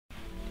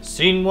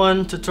Scene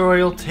 1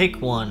 tutorial,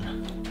 take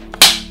 1.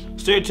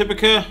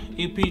 Steryotypica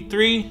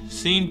EP3,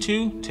 Scene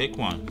 2, take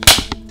 1.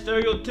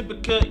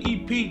 Steryotypica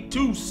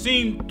EP2,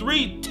 Scene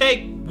 3,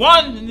 take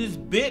 1 in this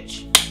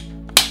bitch.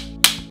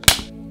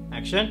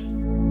 Action.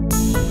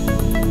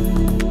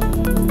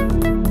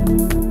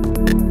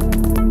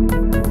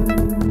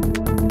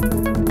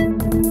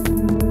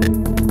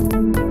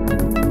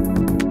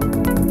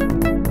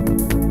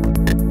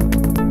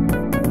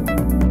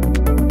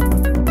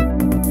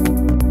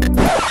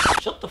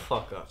 Shut the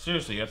fuck up.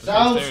 Seriously, you have to say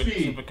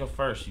Steryotypica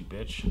first, you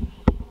bitch.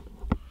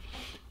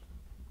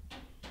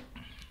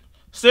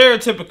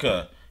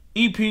 Steryotypica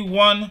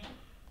EP1,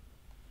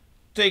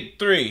 take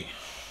 3.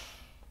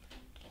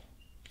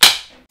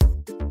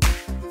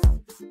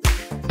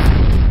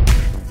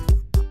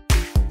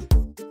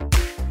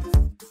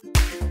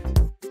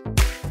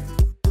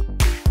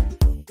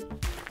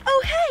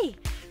 Oh hey,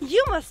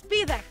 you must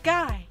be that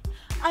guy.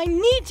 I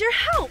need your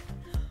help.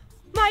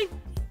 My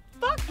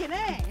fucking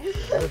ass.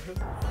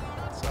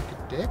 Suck a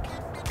dick?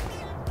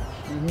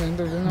 Isn't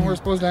that where we're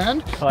supposed to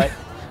end? Cut.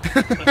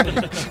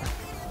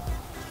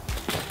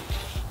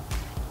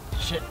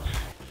 Shit.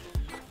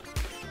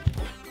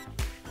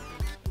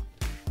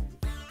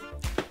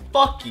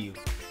 Fuck you.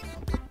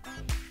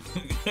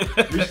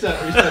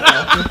 Reset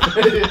now.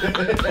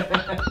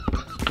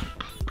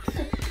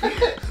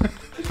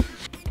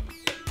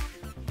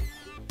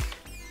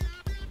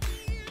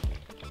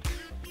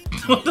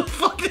 What the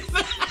fuck is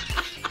that?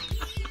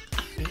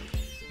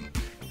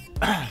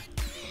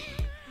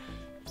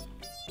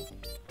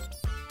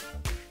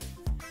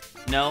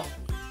 No,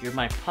 you're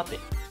my puppet.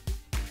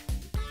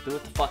 Do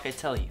what the fuck I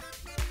tell you.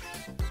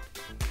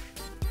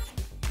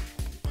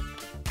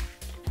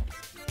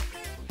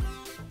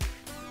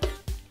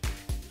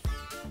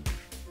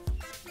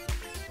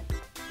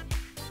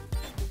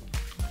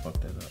 Fuck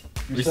that up.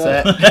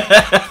 Reset.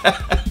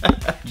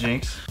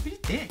 Jinx. Be a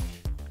dick.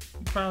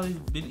 You probably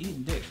been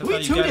eating dicks. That's We how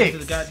you two got into dicks.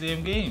 the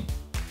goddamn game.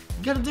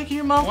 You got a dick in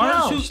your mouth Why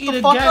now. don't you Shut eat the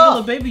a fuck gaggle up.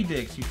 of baby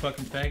dicks, you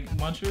fucking fag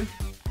muncher?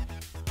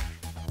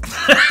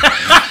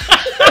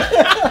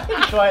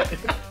 Try it.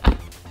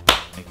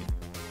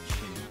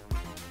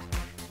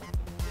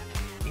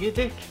 Eat a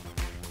dick.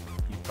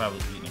 You probably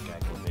eating a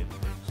gaggle of baby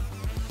dicks.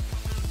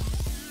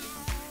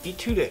 Eat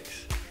 2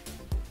 dicks.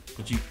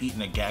 But you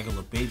eating a gaggle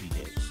of baby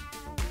dicks.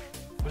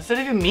 What does that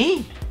even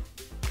mean?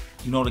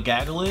 You know what a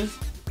gaggle is?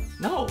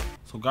 No.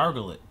 So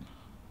gargle it.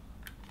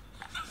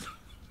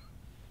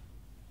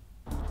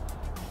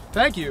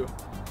 Thank you.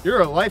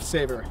 You're a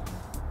lifesaver.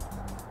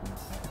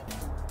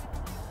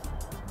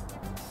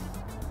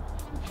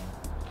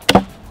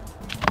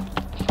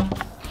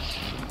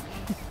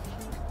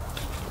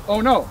 Oh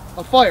no,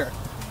 a fire.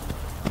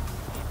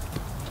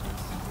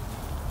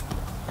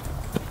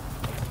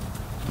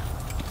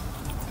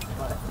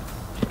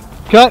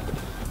 Cut.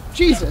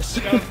 Jesus.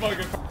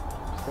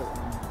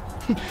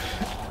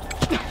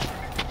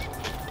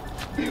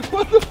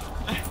 What the?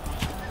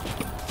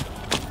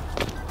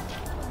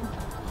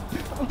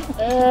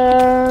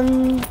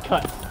 And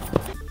cut.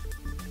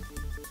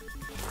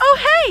 Oh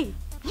hey,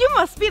 you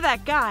must be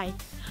that guy.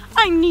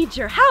 I need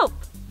your help.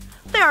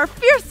 There are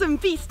fearsome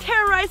beasts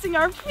terrorizing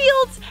our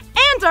fields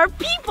and our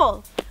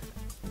people.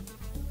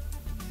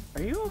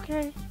 Are you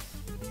okay?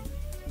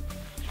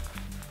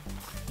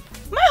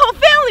 My whole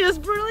family was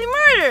brutally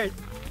murdered.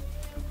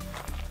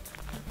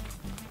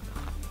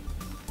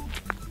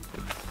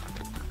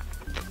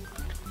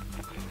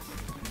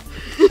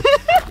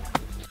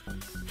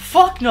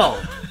 Fuck no!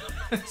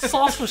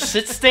 Sauce for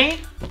shit stain?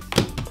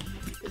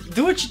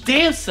 Do it your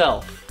damn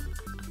self.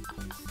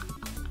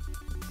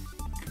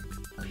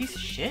 Piece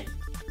of shit.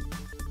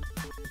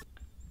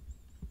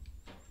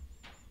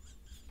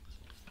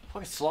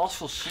 Fucking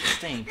slothful shit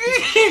stain.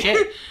 Piece of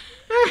shit.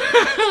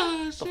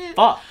 What the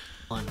fuck?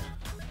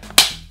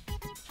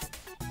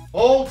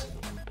 Hold.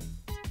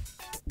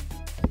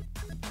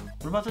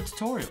 What about the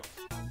tutorial?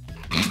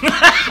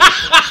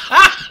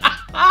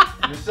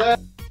 Reset.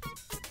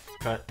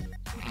 Cut.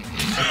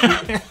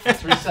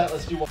 Let's reset.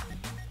 Let's do one.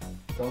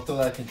 Don't throw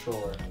that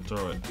controller.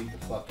 Throw it. Beat the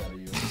fuck out of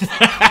you.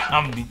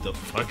 I'm beat the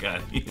fuck out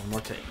of you. One more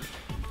take.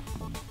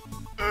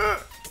 My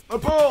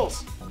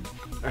balls.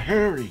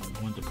 Hurry. I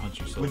wanted to punch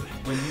you so bad.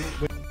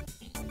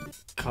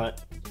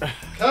 Cut.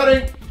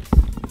 Cutting.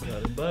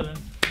 Got a button.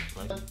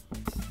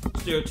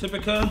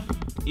 Steryotypica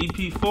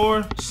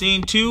EP4,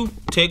 Scene 2,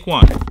 take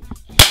 1.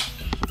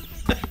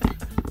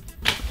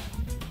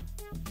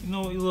 You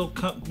know, you little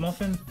cup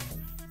muffin?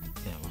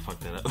 Damn, I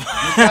fucked that up.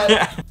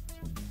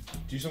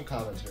 Do some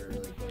commentary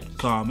really quick.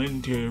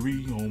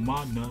 Commentary on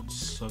my nuts,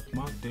 suck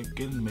my dick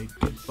and make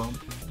it bump.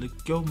 Lick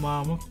your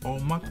mama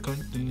on my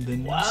cunt and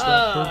then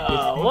slap her with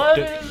my What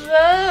dick. is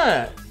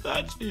that?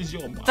 That is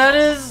your mama. That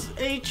is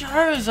a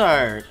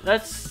Charizard.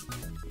 That's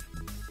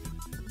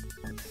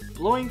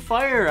blowing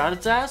fire out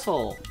its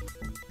asshole.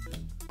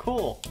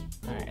 Cool.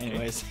 Alright,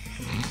 anyways.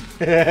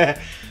 Alright.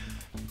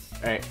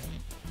 Alright.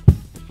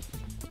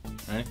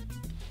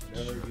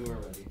 Whenever you are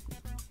ready.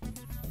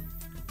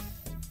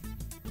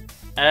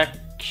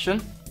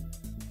 Action.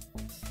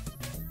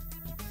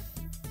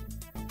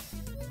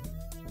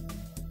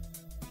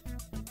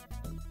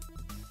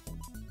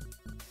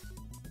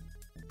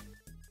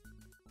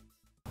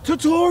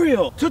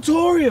 Tutorial!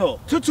 Tutorial!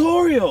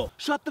 Tutorial!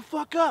 Shut the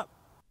fuck up!